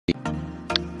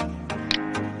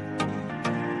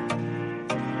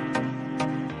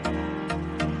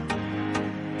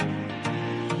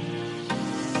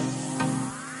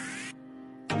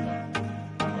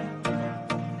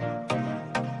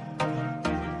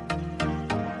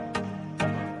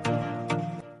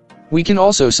We can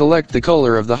also select the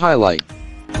color of the highlight.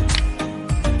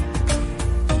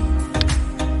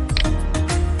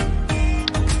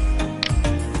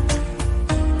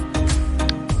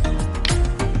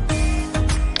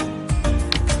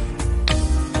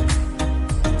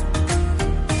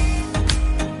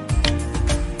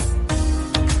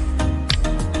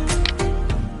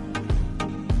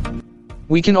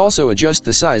 We can also adjust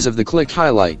the size of the click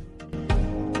highlight.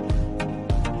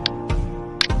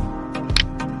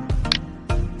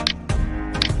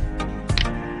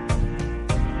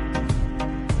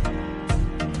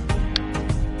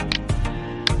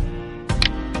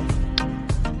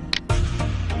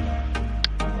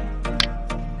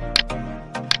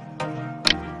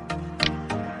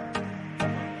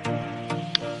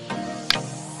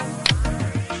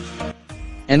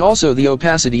 And also the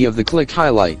opacity of the click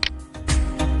highlight.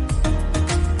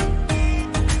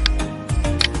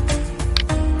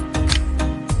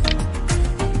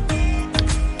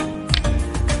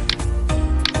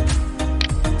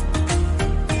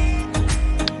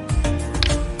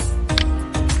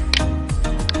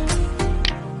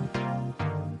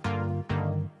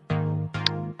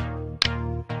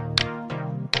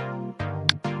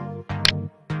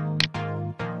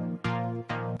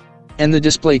 And the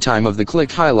display time of the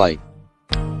click highlight.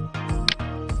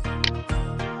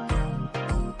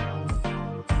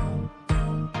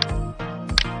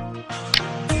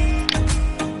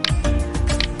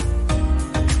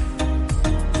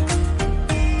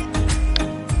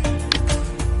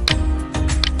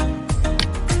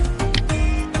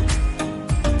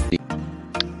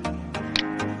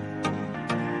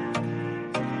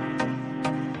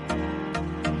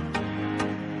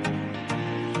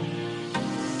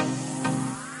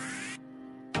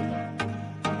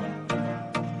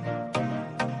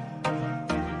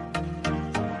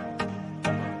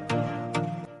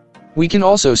 We can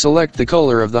also select the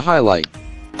color of the highlight.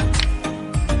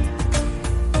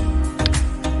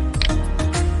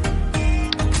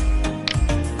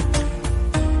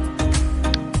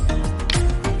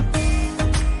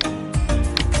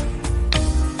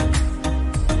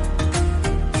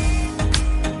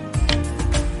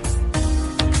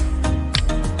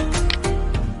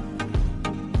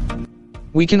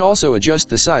 We can also adjust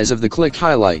the size of the click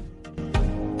highlight.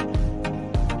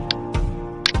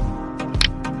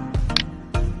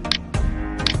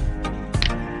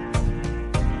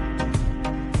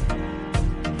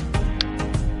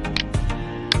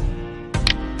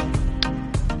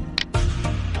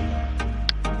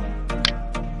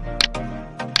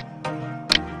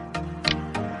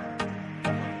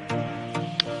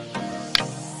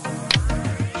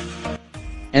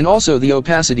 And also the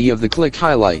opacity of the click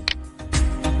highlight.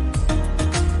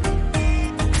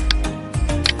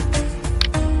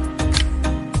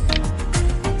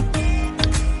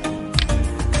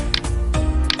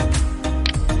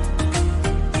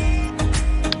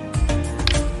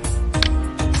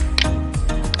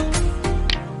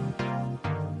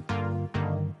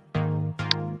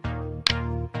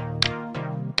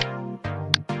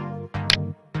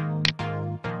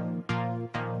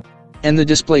 And the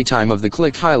display time of the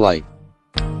click highlight.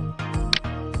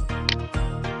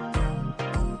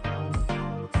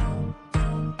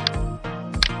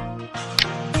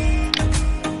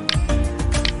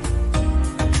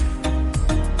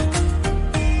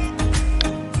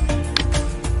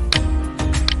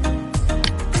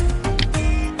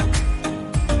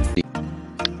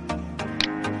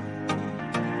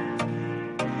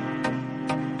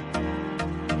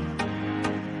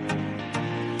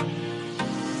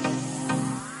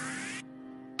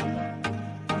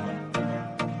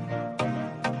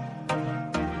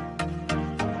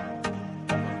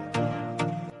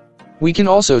 We can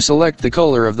also select the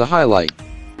color of the highlight.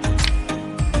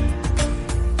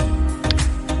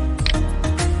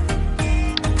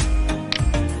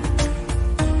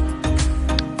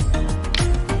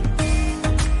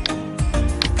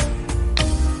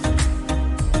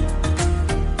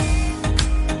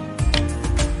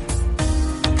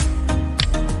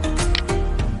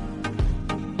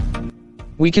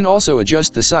 We can also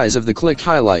adjust the size of the click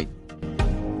highlight.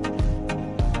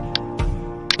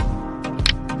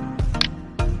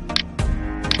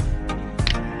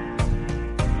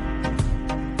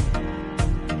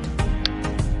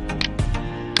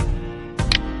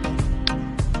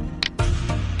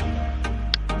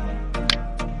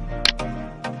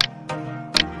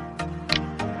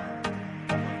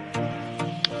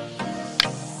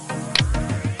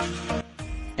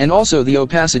 And also the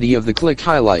opacity of the click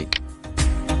highlight.